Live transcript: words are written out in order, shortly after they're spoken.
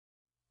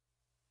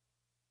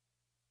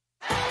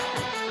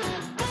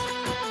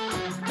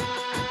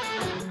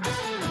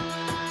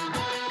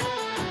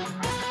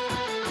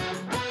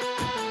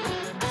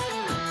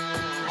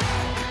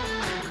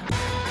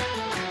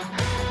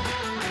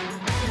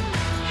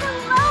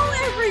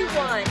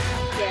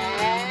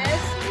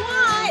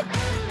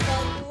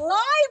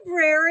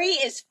library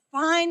is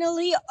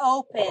finally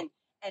open,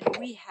 and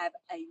we have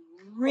a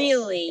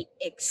really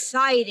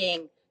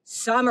exciting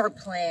summer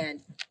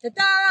planned.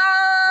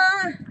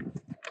 Ta-da!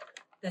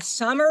 The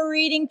summer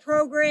reading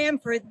program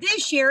for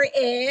this year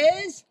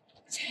is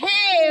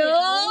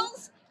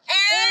Tales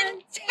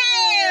and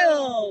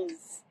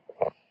Tales.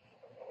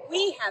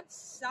 We have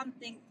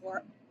something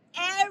for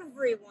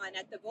everyone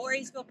at the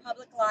Voorheesville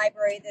Public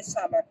Library this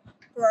summer.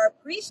 For our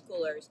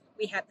preschoolers,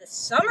 we have the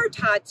Summer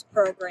Tots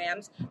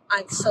programs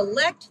on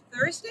select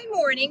Thursday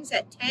mornings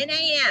at 10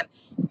 a.m.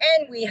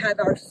 And we have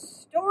our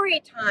story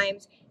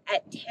times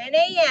at 10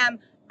 a.m.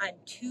 on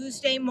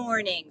Tuesday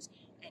mornings.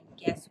 And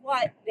guess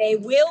what? They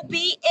will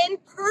be in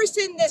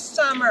person this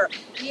summer.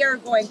 We are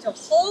going to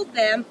hold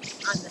them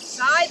on the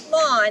side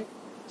lawn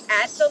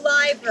at the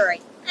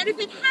library. And if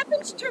it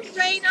happens to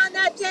rain on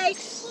that day,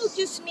 we'll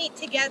just meet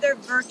together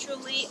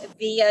virtually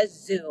via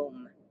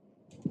Zoom.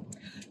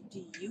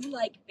 Do you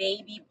like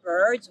baby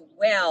birds?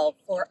 Well,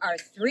 for our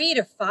 3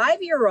 to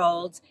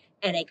 5-year-olds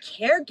and a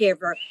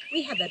caregiver,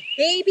 we have a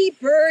baby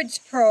birds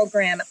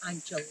program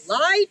on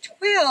July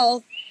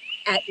 12th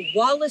at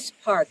Wallace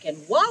Park.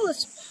 And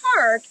Wallace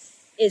Park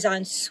is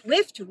on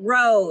Swift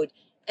Road,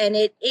 and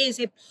it is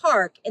a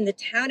park in the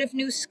town of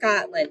New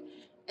Scotland.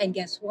 And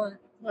guess what?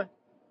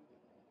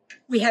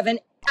 We have an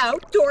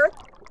outdoor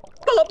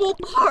bubble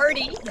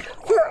party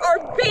for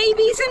our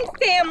babies and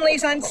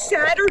families on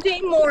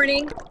Saturday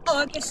morning,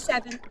 August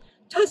 7th.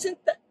 Doesn't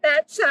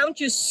that sound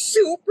just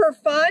super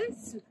fun?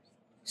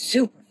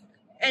 Super fun.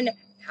 And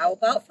how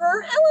about for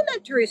our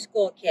elementary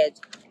school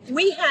kids?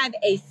 We have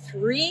a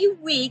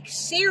 3-week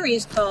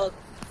series called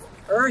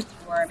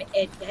Earthworm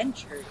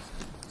Adventures.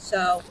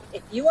 So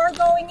if you are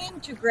going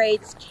into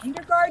grades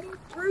kindergarten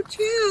through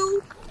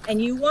 2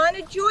 and you want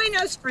to join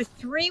us for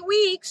 3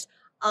 weeks,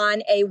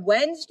 on a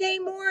Wednesday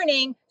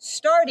morning,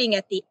 starting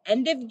at the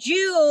end of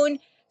June,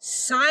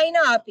 sign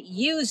up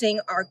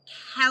using our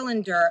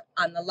calendar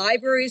on the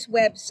library's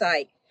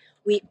website.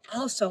 We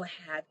also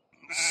have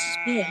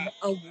Spin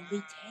a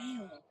Woolly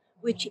Tale,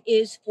 which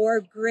is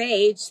for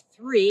grades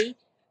 3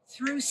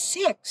 through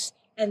 6.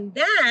 And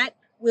that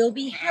will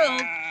be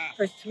held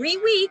for 3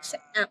 weeks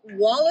at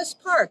Wallace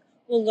Park.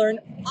 We'll learn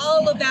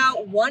all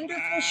about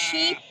wonderful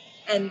sheep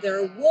and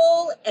their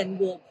wool and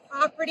wool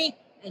property,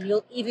 and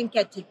you'll even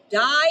get to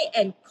dye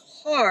and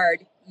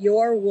card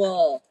your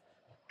wool.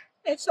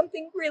 I have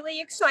something really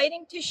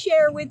exciting to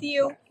share with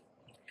you.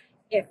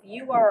 If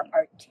you are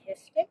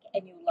artistic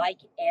and you like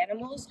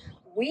animals,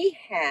 we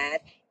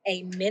have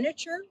a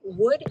miniature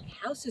wood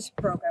houses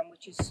program,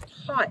 which is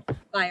taught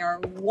by our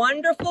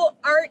wonderful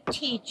art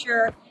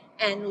teacher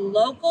and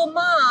local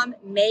mom,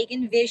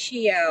 Megan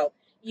Vicio.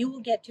 You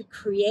will get to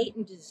create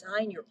and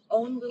design your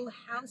own little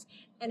house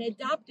and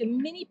adopt a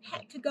mini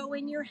pet to go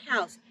in your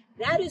house.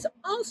 That is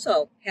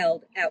also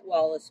held at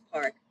Wallace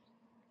Park.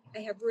 I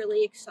have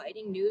really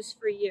exciting news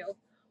for you.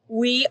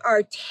 We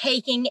are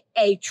taking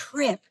a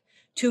trip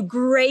to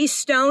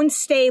Greystone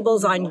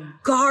Stables on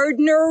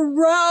Gardner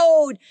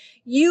Road.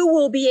 You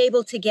will be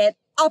able to get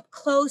up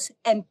close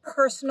and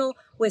personal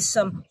with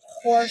some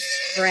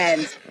horse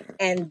friends.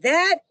 And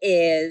that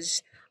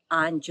is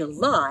on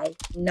July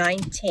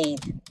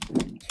 19th.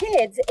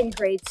 Kids in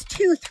grades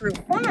 2 through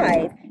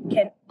 5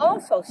 can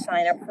also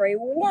sign up for a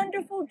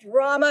wonderful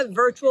drama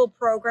virtual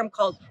program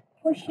called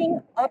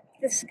Pushing Up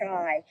the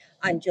Sky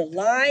on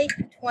July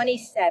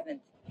 27th.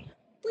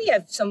 We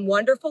have some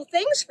wonderful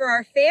things for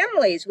our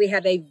families. We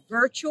have a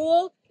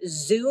virtual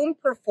Zoom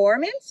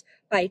performance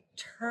by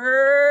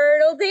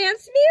Turtle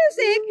Dance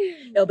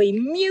Music. There'll be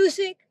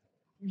music,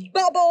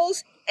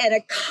 bubbles, and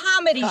a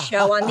comedy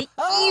show on the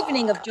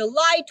evening of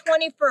July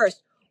 21st.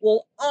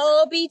 We'll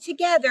all be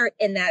together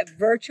in that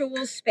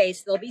virtual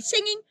space. They'll be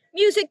singing,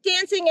 music,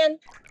 dancing, and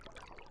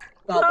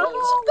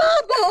bubbles.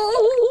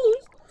 Bubbles!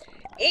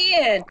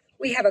 And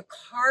we have a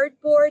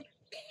cardboard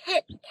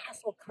pet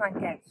castle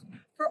contest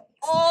for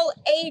all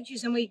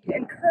ages. And we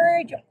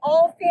encourage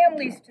all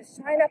families to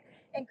sign up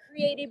and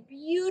create a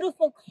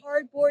beautiful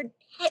cardboard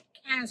pet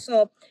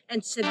castle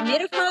and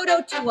submit a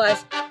photo to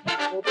us.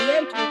 Will be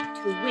entered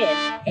to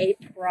win a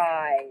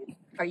prize.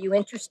 Are you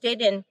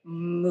interested in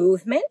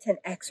movement and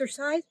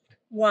exercise?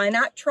 Why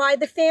not try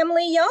the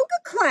family yoga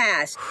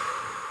class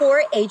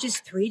for ages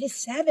 3 to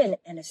 7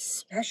 and a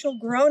special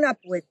grown-up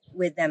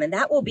with them? And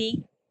that will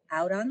be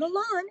out on the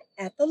lawn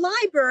at the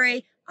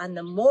library on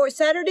the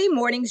Saturday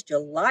mornings,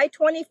 July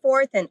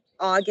 24th and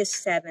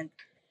August 7th.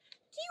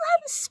 Do you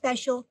have a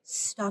special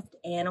stuffed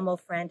animal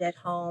friend at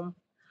home?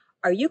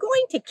 Are you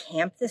going to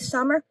camp this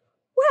summer?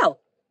 Well,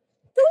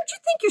 don't you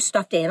think your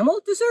stuffed animal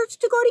deserves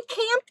to go to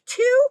camp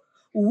too?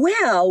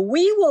 Well,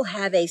 we will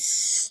have a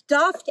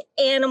stuffed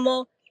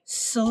animal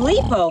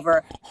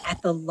sleepover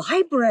at the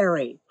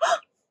library.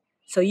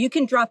 So you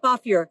can drop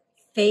off your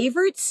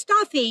favorite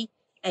stuffy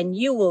and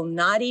you will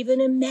not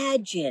even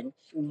imagine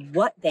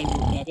what they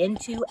will get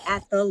into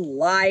at the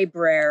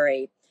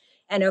library.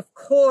 And of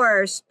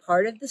course,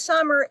 part of the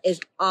summer is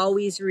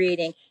always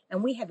reading.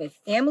 And we have a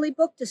family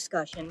book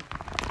discussion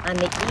on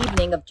the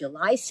evening of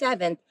July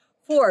 7th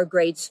for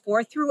grades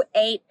 4 through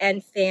 8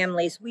 and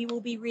families. We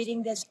will be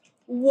reading this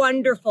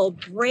wonderful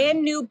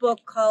brand new book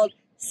called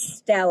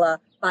Stella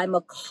by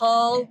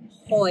McCall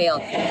Hoyle.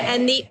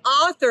 And the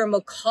author,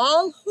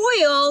 McCall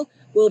Hoyle,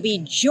 will be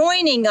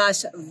joining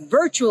us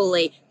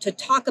virtually to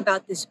talk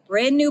about this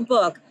brand new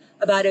book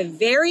about a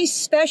very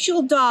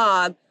special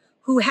dog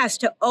who has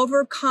to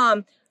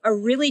overcome a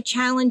really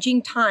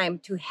challenging time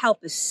to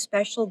help a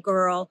special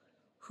girl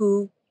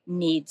who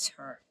needs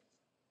her.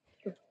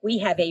 We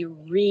have a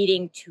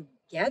reading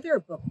together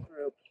book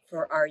group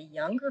for our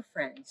younger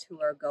friends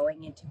who are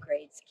going into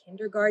grades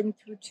kindergarten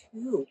through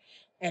 2.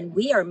 And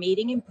we are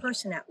meeting in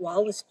person at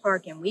Wallace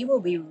Park, and we will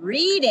be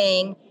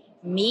reading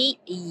Meet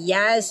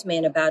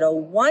Yasmin, about a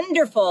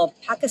wonderful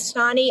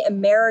Pakistani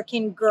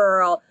American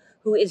girl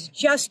who is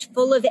just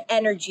full of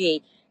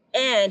energy.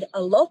 And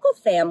a local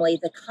family,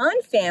 the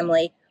Khan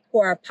family, who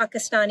are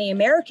Pakistani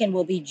American,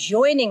 will be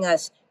joining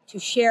us to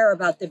share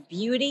about the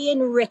beauty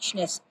and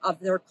richness of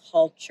their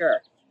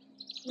culture.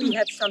 We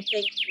have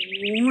something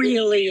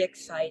really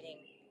exciting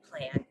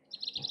planned.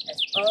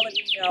 As all of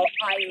you know,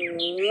 I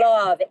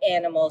love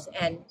animals.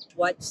 And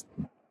what's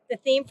the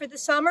theme for the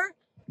summer?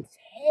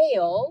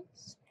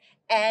 Tails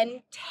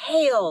and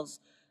Tales.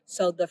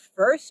 So the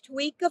first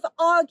week of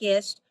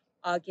August,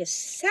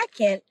 August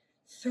 2nd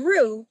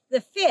through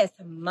the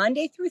 5th,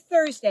 Monday through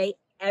Thursday,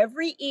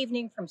 every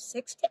evening from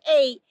 6 to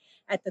 8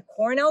 at the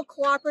Cornell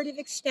Cooperative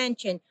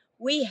Extension,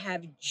 we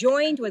have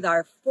joined with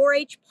our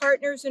 4-H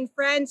partners and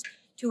friends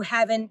to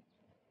have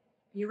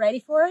you ready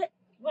for it?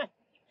 What?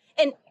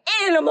 An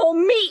animal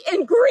meet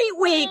and greet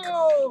week.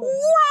 Oh.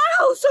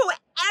 Wow! So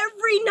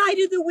every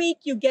night of the week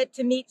you get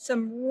to meet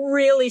some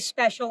really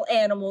special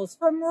animals,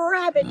 from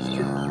rabbits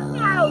to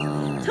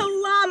cows to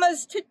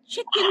llamas to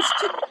chickens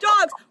to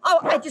dogs. Oh,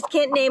 I just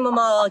can't name them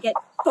all. I'll get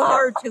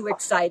far too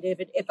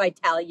excited if I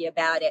tell you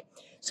about it.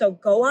 So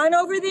go on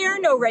over there.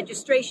 No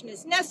registration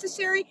is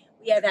necessary.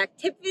 We have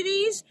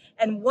activities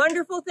and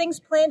wonderful things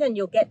planned, and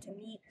you'll get to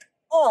meet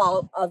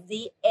all of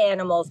the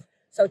animals.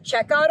 So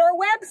check out our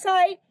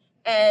website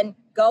and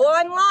go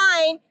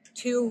online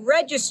to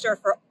register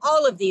for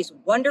all of these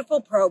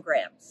wonderful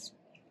programs.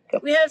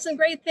 We have some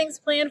great things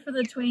planned for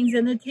the tweens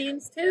and the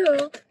teens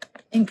too.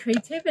 In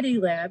Creativity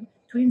Lab,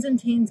 tweens and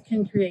teens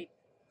can create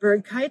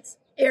bird kites,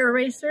 air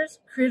racers,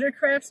 critter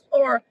crafts,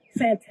 or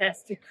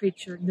fantastic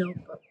creature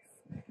notebooks.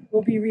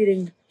 We'll be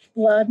reading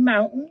Blood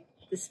Mountain,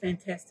 this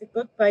fantastic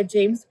book by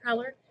James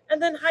Peller,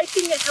 and then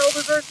hiking at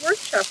Helderberg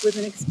Workshop with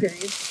an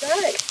experienced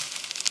guide.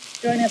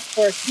 Join us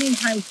for Teen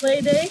Time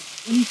Play Day,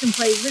 when you can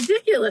play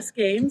ridiculous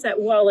games at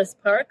Wallace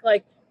Park,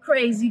 like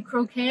Crazy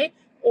Croquet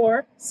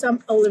or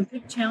some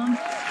Olympic challenges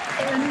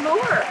and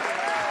more.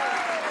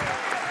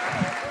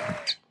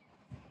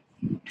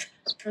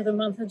 For the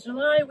month of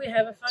July, we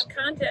have a fun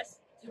contest.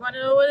 Do you want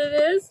to know what it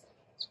is?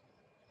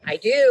 I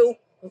do.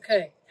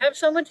 Okay. Have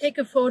someone take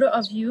a photo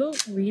of you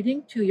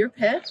reading to your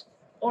pet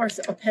or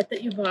a pet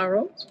that you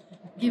borrow.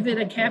 Give it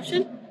a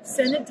caption.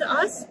 Send it to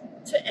us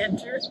to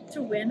enter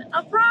to win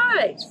a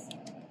prize.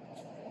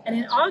 And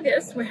in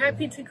August, we're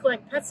happy to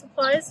collect pet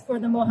supplies for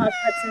the Mohawk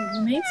Pets and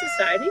Humane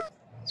Society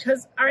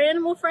because our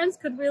animal friends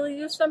could really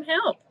use some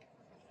help.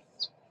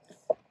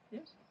 Yeah.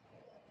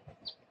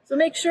 So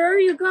make sure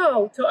you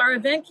go to our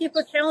Event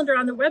Keeper calendar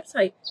on the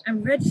website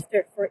and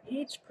register for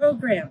each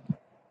program.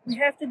 We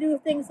have to do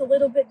things a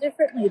little bit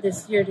differently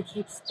this year to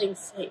keep things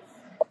safe.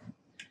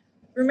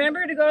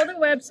 Remember to go to the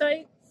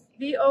website,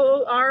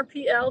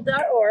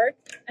 VOORPL.org,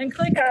 and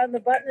click on the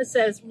button that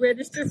says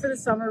Register for the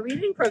Summer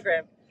Reading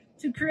Program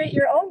to create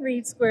your own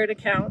Read Squared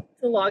account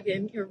to log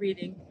in your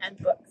reading and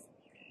books.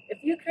 If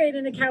you create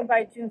an account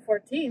by June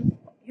 14th,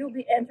 you'll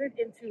be entered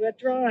into a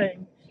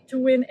drawing to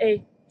win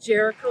a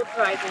Jericho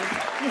Drive-In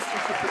gift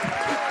certificate.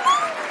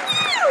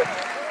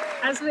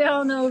 As we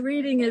all know,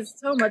 reading is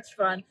so much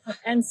fun,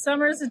 and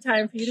summer is a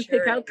time for you to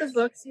pick out the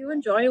books you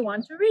enjoy and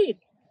want to read.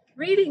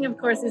 Reading, of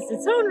course, is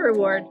its own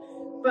reward,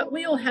 but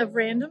we will have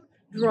random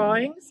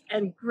drawings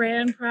and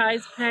grand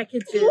prize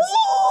packages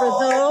for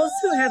those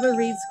who have a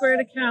Read Squared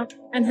account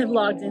and have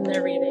logged in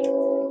their reading.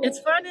 It's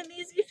fun and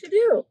easy to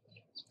do.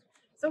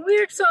 So we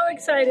are so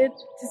excited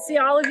to see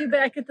all of you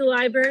back at the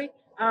library.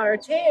 Our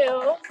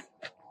Tails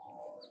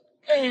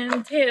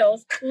and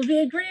Tales will be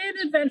a grand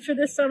adventure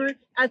this summer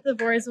at the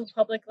Voorheesville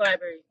Public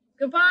Library.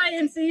 Goodbye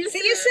and see you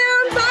soon. See you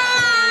soon.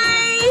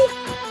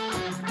 Bye.